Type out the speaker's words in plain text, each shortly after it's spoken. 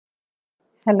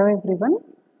Hello everyone,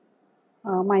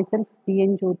 myself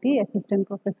B.N. Jyoti, Assistant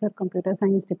Professor Computer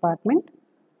Science Department.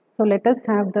 So let us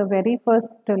have the very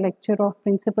first lecture of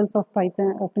Principles of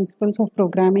Python, Principles of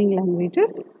Programming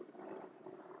Languages.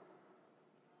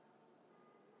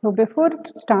 So before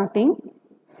starting,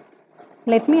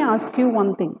 let me ask you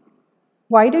one thing.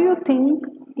 Why do you think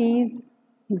is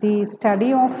the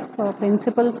study of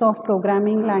principles of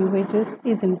programming languages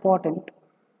is important?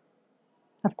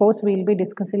 Of course, we'll be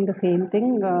discussing the same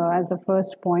thing as the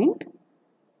first point,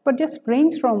 but just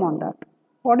brainstorm on that.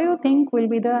 What do you think will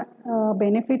be the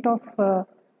benefit of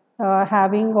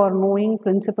having or knowing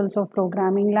principles of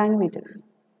programming languages?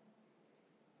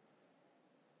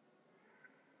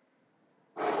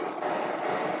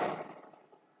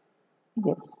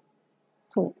 Yes.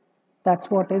 So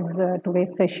that's what is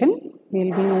today's session.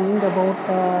 We'll be knowing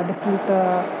about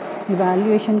different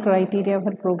evaluation criteria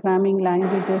for programming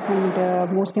languages,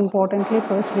 and most importantly,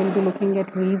 first we'll be looking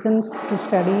at reasons to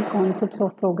study concepts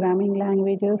of programming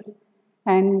languages,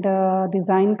 and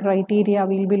design criteria.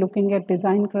 We'll be looking at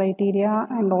design criteria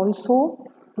and also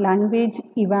language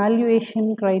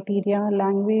evaluation criteria,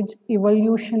 language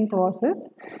evolution process.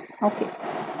 Okay.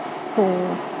 So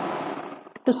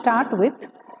to start with,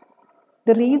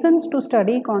 the reasons to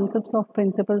study concepts of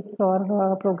principles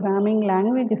or programming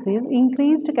languages is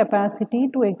increased capacity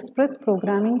to express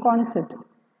programming concepts.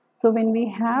 So when we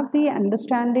have the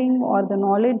understanding or the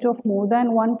knowledge of more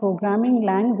than one programming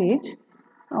language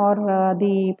or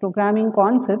the programming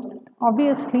concepts,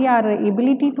 obviously our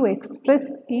ability to express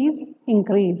is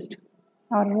increased.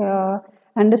 Our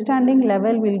understanding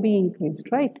level will be increased,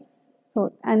 right?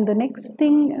 So, and the next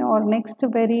thing or next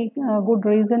very good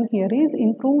reason here is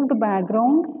improved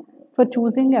background for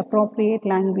choosing appropriate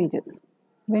languages.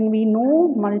 When we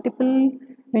know multiple,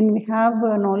 when we have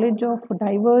knowledge of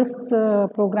diverse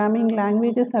programming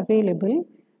languages available,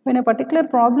 when a particular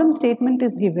problem statement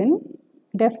is given,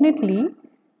 definitely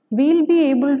we'll be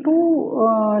able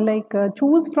to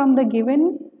choose from the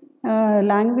given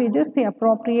languages the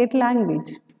appropriate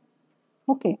language.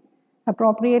 Okay,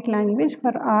 appropriate language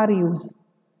for our use.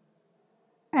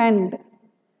 And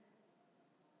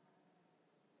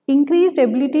increased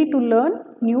ability to learn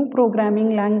new programming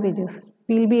languages.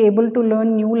 We'll be able to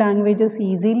learn new languages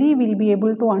easily, we'll be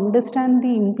able to understand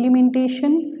the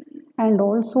implementation, and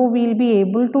also we'll be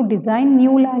able to design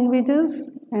new languages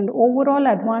and overall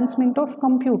advancement of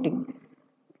computing.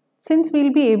 Since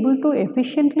we'll be able to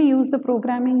efficiently use the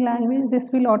programming language,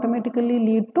 this will automatically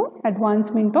lead to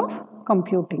advancement of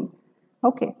computing.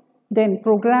 Okay, then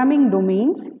programming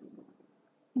domains.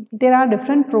 There are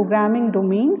different programming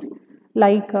domains,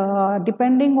 like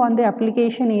depending on the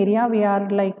application area, we are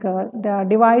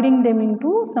dividing them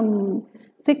into some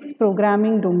 6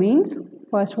 programming domains.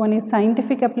 First one is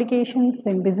scientific applications,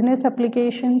 then business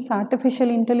applications, artificial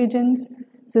intelligence,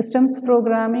 systems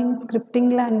programming,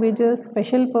 scripting languages,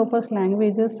 special purpose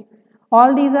languages.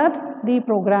 All these are the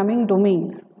programming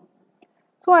domains.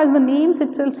 So as the names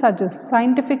itself suggests,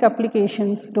 scientific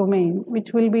applications domain,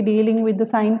 which will be dealing with the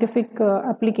scientific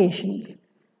applications.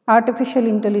 Artificial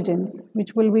intelligence,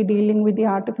 which will be dealing with the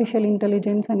artificial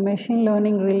intelligence and machine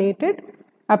learning related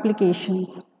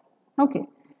applications. Okay,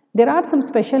 there are some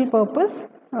special purpose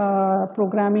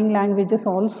programming languages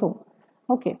also.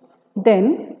 Okay,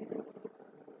 then,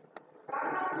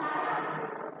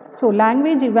 so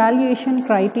language evaluation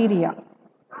criteria.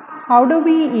 How do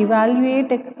we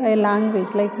evaluate a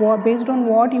language? Like based on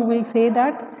what you will say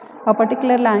that a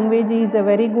particular language is a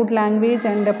very good language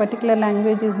and a particular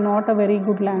language is not a very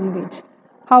good language.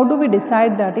 How do we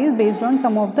decide that is based on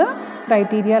some of the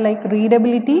criteria like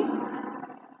readability,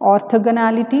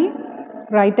 orthogonality,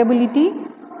 writability,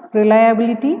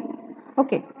 reliability.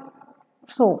 Okay.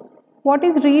 So what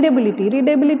is readability?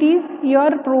 Readability is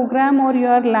your program or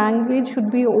your language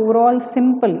should be overall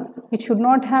simple. It should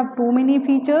not have too many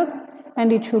features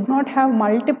and it should not have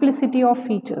multiplicity of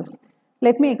features.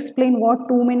 Let me explain what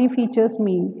too many features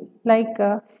means. Like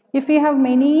if we have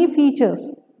many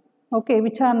features, okay,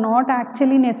 which are not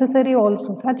actually necessary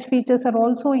also, such features are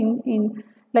also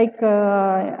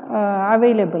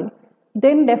available,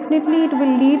 then definitely it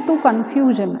will lead to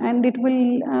confusion and it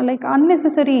will like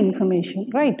unnecessary information,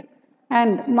 right?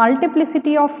 And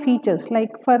multiplicity of features,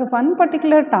 like for one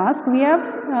particular task we have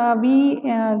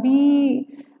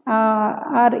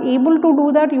are able to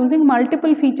do that using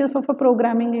multiple features of a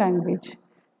programming language.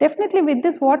 Definitely with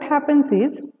this what happens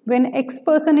is when X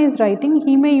person is writing,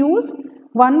 he may use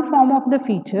one form of the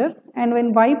feature, and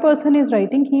when Y person is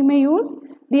writing, he may use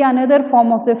the another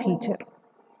form of the feature.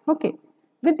 Okay.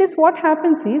 With this what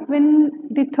happens is when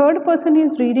the third person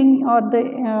is reading or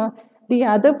the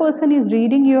other person is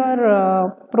reading your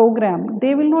program,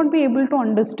 they will not be able to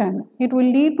understand. It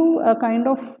will lead to a kind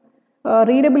of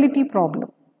readability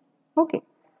problem. Okay.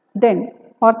 Then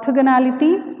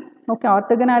orthogonality. Okay,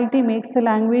 orthogonality makes the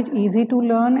language easy to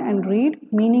learn and read.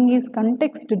 Meaning is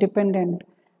context dependent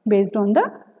based on the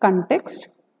context.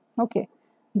 Okay.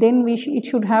 Then it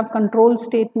should have control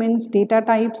statements, data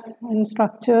types and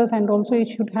structures, and also it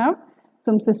should have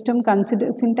some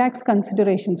syntax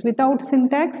considerations. Without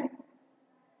syntax,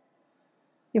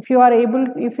 if you are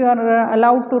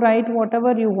allowed to write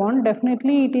whatever you want,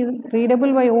 definitely it is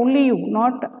readable by only you,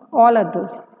 not all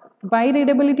others. By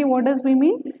readability, what does we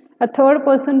mean? A third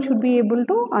person should be able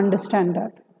to understand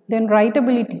that. Then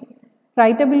writability.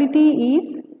 Writability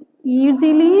is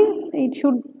it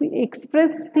should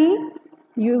express the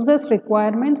user's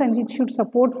requirements and it should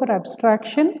support for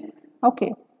abstraction.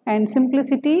 Okay. And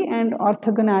simplicity and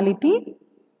orthogonality.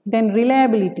 Then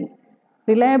reliability.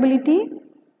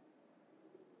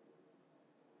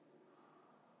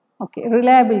 Okay,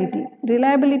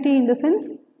 reliability in the sense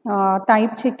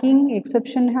type checking,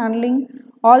 exception handling,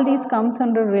 all these comes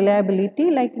under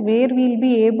reliability, like where we will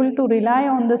be able to rely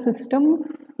on the system,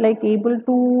 like able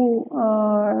to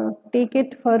take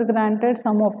it for granted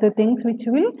some of the things which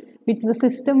the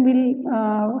system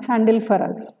will handle for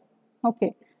us.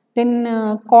 Okay. Then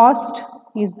cost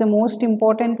is the most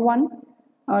important one.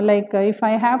 If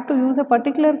I have to use a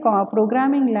particular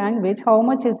programming language, how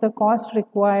much is the cost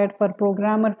required for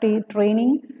programmer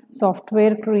training,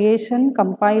 software creation,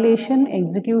 compilation,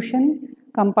 execution,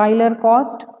 compiler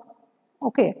cost,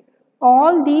 okay,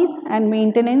 all these, and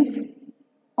maintenance,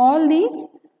 all these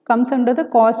comes under the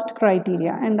cost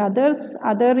criteria. And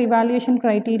other evaluation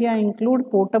criteria include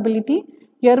portability.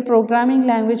 Your programming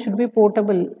language should be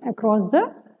portable across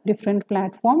the different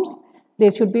platforms.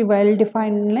 There should be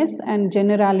well-definedness and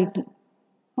generality.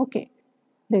 Okay,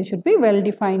 there should be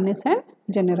well-definedness and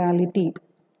generality.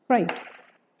 Right.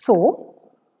 So,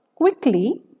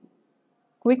 quickly,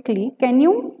 can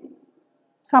you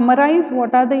summarize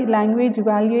what are the language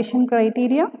evaluation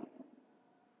criteria?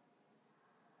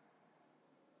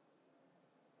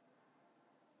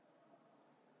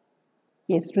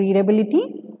 Yes,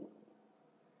 readability,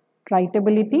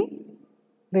 writability,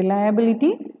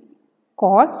 reliability,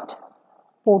 cost,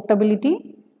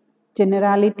 portability,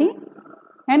 generality,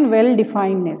 and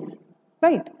well-definedness,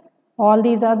 right? All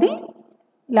these are the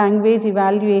language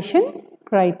evaluation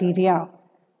criteria.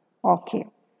 Okay.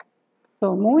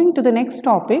 So, moving to the next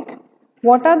topic,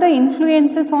 what are the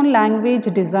influences on language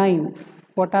design?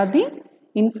 What are the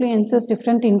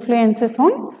different influences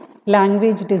on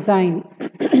language design?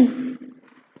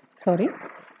 Sorry.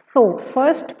 So,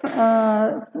 first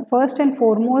and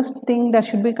foremost thing that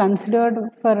should be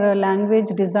considered for language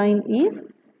design is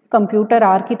computer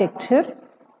architecture.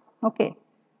 Okay,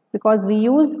 because we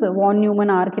use von Neumann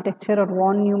architecture or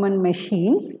von Neumann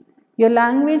machines, your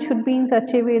language should be in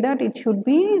such a way that it should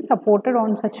be supported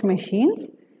on such machines.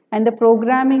 And the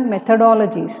programming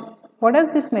methodologies. What does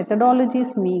this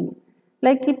methodologies mean?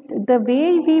 Like the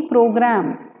way we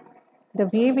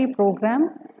program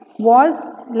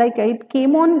was like it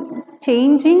came on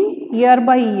changing year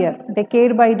by year,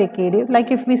 decade by decade.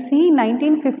 Like if we see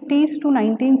 1950s to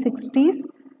 1960s,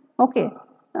 okay,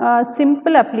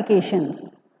 simple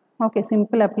applications, and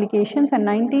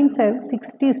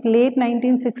 1960s, late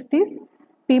 1960s,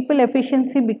 people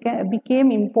efficiency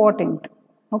became important.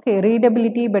 Okay,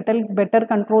 readability, better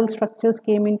control structures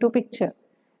came into picture.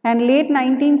 And late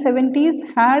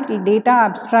 1970s had data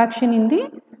abstraction in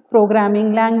the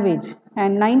programming language,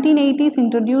 and 1980s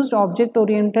introduced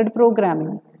object-oriented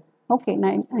programming. Okay,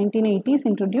 1980s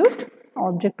introduced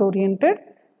object-oriented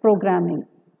programming.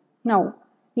 Now,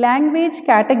 language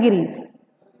categories.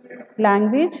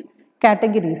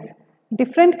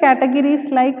 Different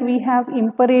categories, like we have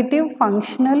imperative,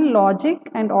 functional, logic,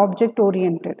 and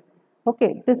object-oriented.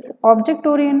 Okay, this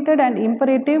object-oriented and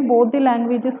imperative, both the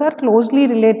languages are closely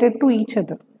related to each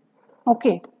other.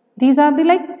 Okay, these are the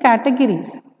like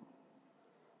categories.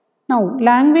 Now,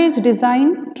 language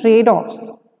design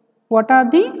trade-offs. What are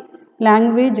the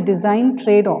language design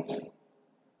trade-offs?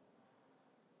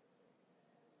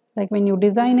 Like when you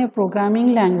design a programming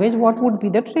language, what would be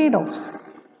the trade-offs?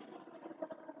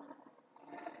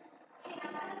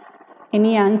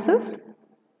 Any answers?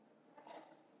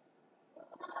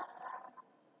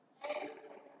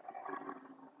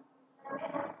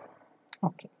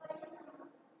 Okay.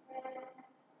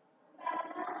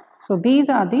 So these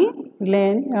are the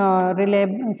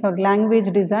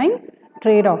language design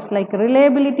trade-offs, like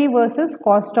reliability versus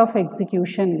cost of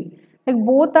execution. Like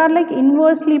both are like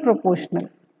inversely proportional.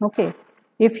 Okay.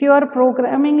 If your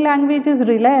programming language is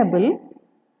reliable,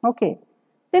 okay,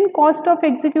 then cost of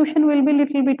execution will be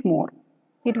little bit more.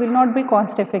 It will not be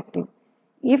cost effective.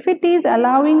 If it is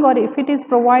allowing or if it is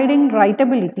providing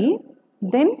writability,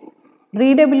 then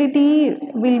readability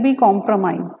will be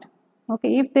compromised.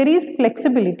 Okay, if there is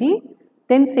flexibility,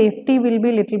 then safety will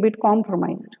be little bit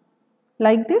compromised.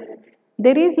 Like this,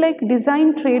 there is like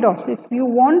design trade-offs. If you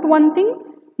want one thing,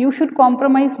 you should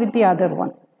compromise with the other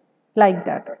one, like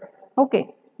that. Okay,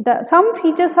 some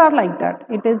features are like that.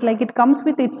 It is like it comes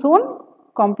with its own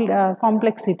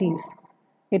complexities.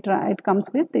 It comes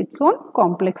with its own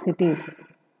complexities.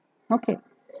 Okay,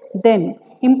 then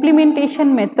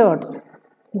implementation methods.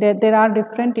 There are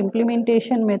different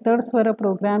implementation methods for a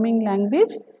programming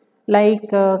language, like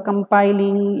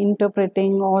compiling,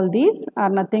 interpreting, all these are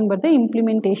nothing but the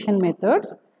implementation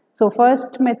methods. So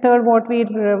first method what we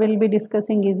will be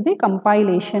discussing is the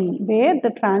compilation, where the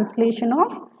translation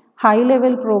of high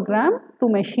level program to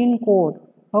machine code.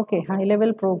 Okay, high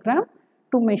level program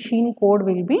to machine code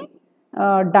will be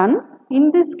done.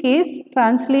 In this case,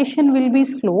 translation will be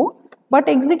slow, but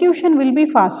execution will be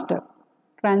faster.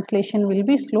 Translation will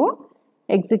be slow,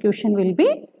 execution will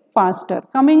be faster.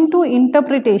 Coming to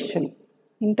interpretation.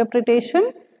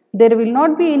 Interpretation, there will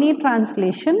not be any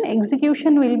translation,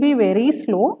 execution will be very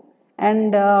slow,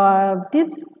 and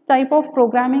this type of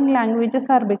programming languages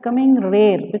are becoming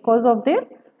rare because of their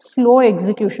slow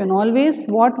execution. Always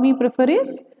what we prefer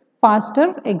is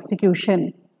faster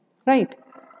execution, right?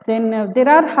 Then there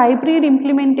are hybrid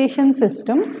implementation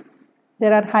systems.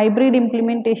 There are hybrid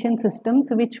implementation systems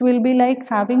which will be like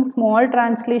having small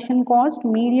translation cost,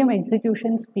 medium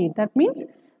execution speed. That means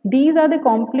these are the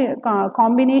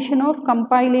combination of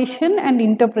compilation and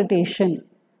interpretation.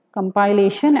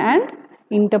 Compilation and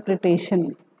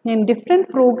interpretation. In different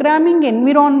programming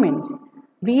environments,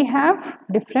 we have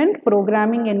different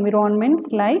programming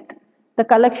environments like the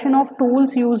collection of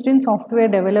tools used in software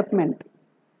development,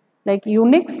 like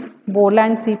Unix,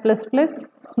 Golang C++,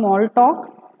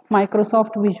 Smalltalk,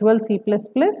 Microsoft Visual C++.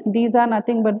 These are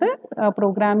nothing but the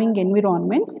programming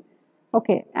environments.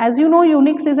 Okay, as you know,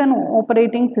 Unix is an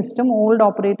operating system, old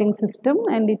operating system,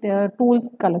 and it tools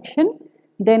collection.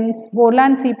 Then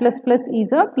Golang C++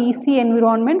 is a PC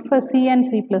environment for C and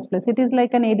C++. It is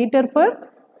like an editor for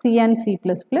C and C++.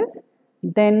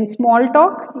 Then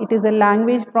Smalltalk, it is a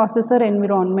language processor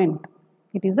environment.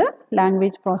 It is a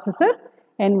language processor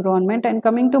environment. And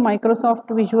coming to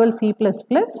Microsoft Visual C++,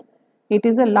 it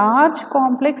is a large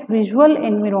complex visual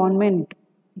environment.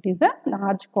 It is a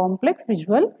large complex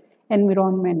visual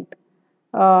environment.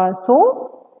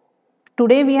 So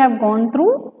today we have gone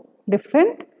through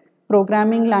different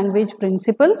programming language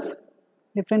principles,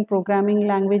 different programming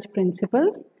language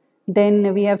principles.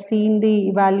 Then we have seen the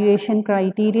evaluation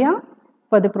criteria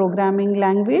for the programming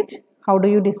language. How do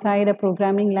you decide a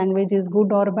programming language is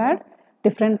good or bad?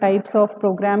 Different types of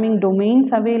programming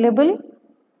domains available.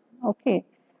 Okay,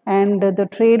 and the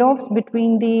trade-offs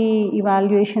between the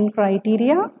evaluation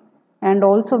criteria, and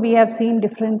also we have seen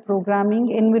different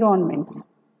programming environments,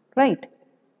 right?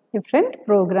 Different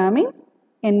programming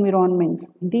environments.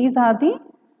 These are the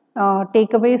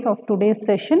takeaways of today's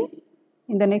session.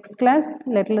 In the next class,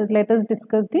 let us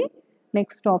discuss the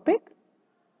next topic.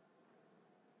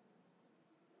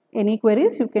 Any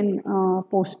queries you can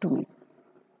post to me.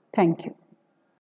 Thank you.